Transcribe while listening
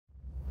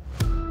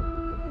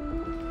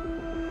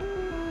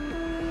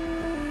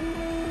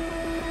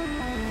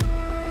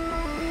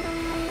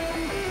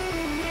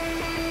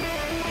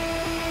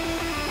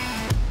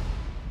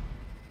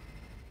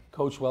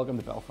Coach, welcome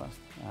to Belfast.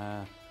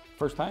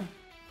 First time?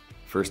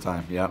 First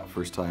time, yeah.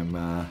 First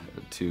time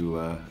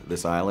to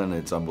this island.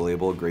 It's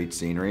unbelievable, great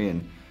scenery,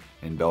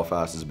 and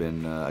Belfast has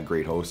been a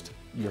great host.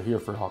 You're here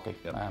for hockey,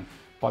 Yep.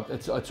 but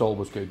it's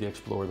always good to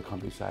explore the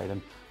countryside,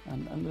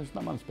 and there's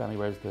not much better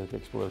ways to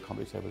explore the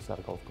countryside with a set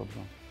of golf clubs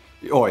on.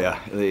 Oh yeah,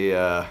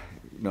 the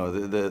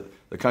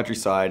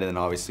countryside, and then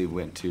obviously we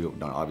went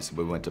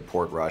to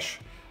Port Rush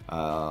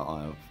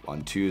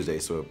on Tuesday,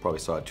 so we probably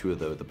saw two of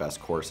the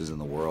best courses in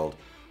the world.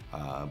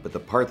 But the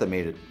part that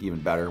made it even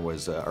better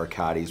was our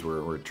caddies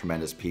were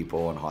tremendous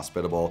people and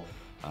hospitable.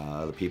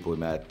 The people we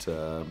met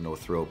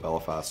throughout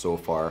Belfast so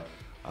far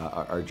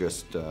are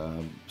just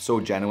so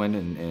genuine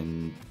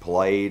and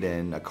polite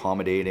and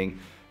accommodating.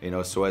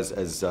 So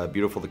as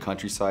beautiful the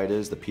countryside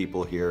is, the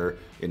people here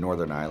in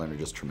Northern Ireland are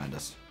just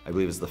tremendous. I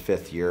believe it's the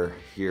 5th year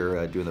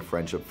here doing the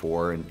Friendship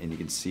Four, and you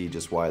can see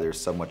just why there's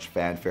so much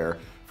fanfare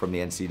from the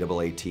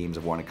NCAA teams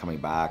of wanting coming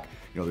back.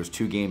 There's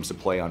 2 games to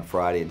play on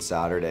Friday and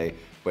Saturday,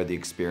 but the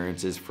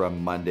experiences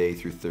from Monday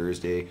through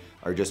Thursday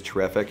are just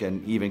terrific,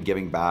 and even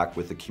giving back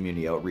with the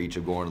community outreach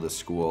of going to the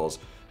schools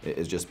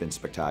has just been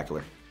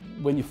spectacular.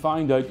 When you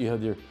found out you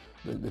had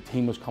the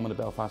team was coming to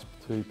Belfast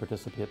to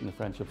participate in the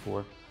Friendship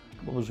Four,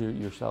 what was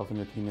yourself and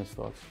your teammates'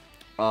 thoughts?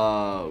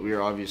 We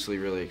were obviously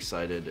really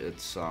excited.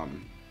 It's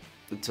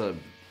a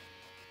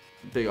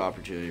big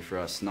opportunity for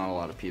us. Not a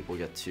lot of people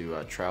get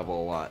to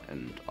travel a lot,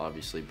 and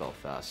obviously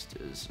Belfast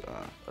is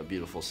a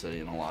beautiful city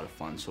and a lot of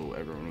fun, so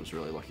everyone was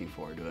really looking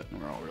forward to it,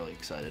 and we're all really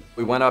excited.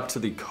 We went up to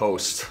the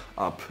coast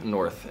up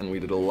north, and we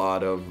did a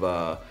lot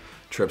of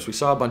trips. We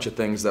saw a bunch of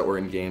things that were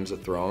in Games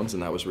of Thrones,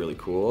 and that was really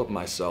cool.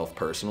 Myself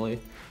personally,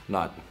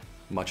 not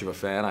much of a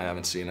fan. I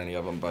haven't seen any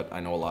of them, but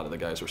I know a lot of the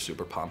guys were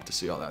super pumped to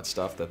see all that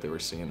stuff that they were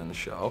seeing in the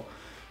show.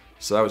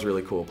 So that was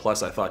really cool.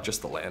 Plus, I thought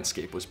just the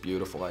landscape was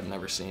beautiful. I'd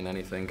never seen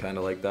anything kind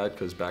of like that,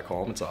 because back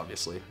home it's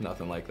obviously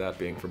nothing like that,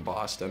 being from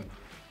Boston.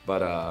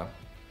 But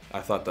I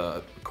thought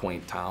the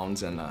quaint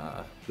towns and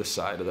this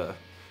side of the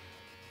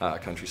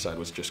countryside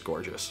was just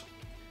gorgeous.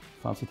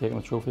 Fancy taking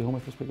a trophy home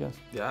with this, I guess?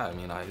 Yeah, I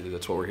mean,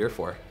 that's what we're here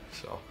for.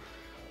 So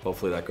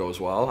hopefully that goes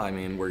well. I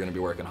mean, we're going to be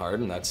working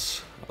hard, and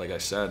that's, like I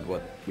said,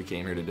 what we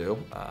came here to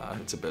do.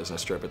 It's a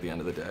business trip at the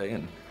end of the day,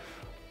 and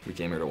we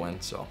came here to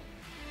win, so.